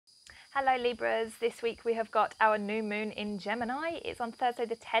Hello Libras, this week we have got our new moon in Gemini. It's on Thursday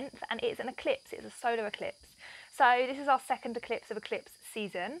the 10th and it's an eclipse, it's a solar eclipse. So this is our second eclipse of eclipse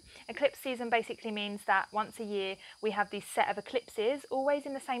season. Eclipse season basically means that once a year we have these set of eclipses, always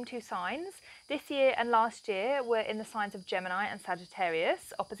in the same two signs. This year and last year were in the signs of Gemini and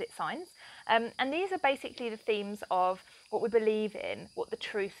Sagittarius, opposite signs. And these are basically the themes of what we believe in, what the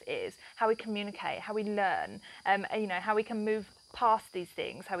truth is, how we communicate, how we learn, how we can move past these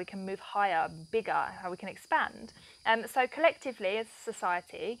things, how we can move higher, bigger, how we can expand. So collectively as a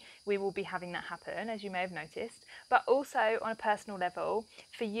society, we will be having that happen, as you may have noticed, but also on a personal level,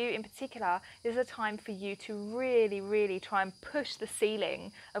 for you in particular, this is a time for you to really, really try and push the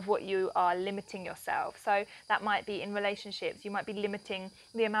ceiling of what you are limiting yourself. So that might be in relationships, you might be limiting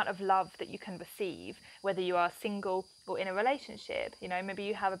the amount of love that you can receive, whether you are single or in a relationship. Maybe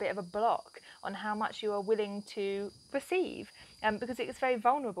you have a bit of a block on how much you are willing to receive, because it's very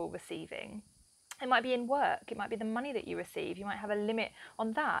vulnerable receiving. It might be in work, it might be the money that you receive, you might have a limit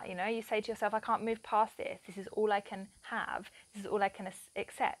on that. You say to yourself, I can't move past this is all I can have, this is all I can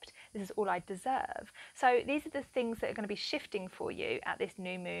accept, this is all I deserve. So these are the things that are going to be shifting for you at this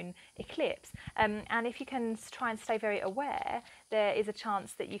new moon eclipse, and if you can try and stay very aware, there is a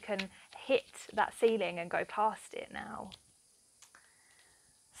chance that you can hit that ceiling and go past it now.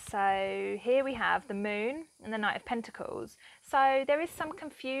 So here we have the moon and the Knight of Pentacles. So there is some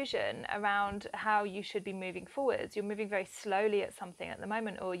confusion around how you should be moving forwards. You're moving very slowly at something at the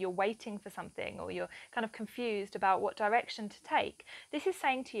moment, or you're waiting for something, or you're kind of confused about what direction to take. This is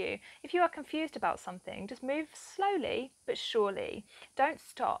saying to you, if you are confused about something, just move slowly but surely. Don't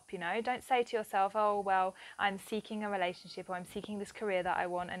stop, don't say to yourself, oh, well, I'm seeking a relationship or I'm seeking this career that I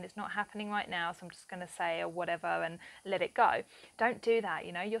want and it's not happening right now, so I'm just going to say or whatever and let it go. Don't do that,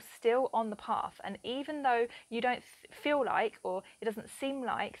 you're still on the path, and even though you don't feel like, or it doesn't seem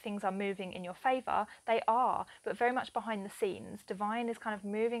like things are moving in your favor, they are, but very much behind the scenes. Divine is kind of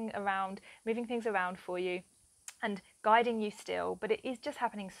moving things around for you and guiding you still, but it is just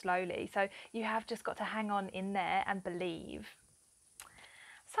happening slowly. So you have just got to hang on in there and believe.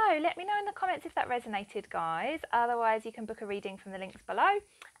 So let me know in the comments if that resonated, guys. Otherwise, you can book a reading from the links below,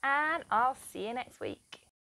 and I'll see you next week.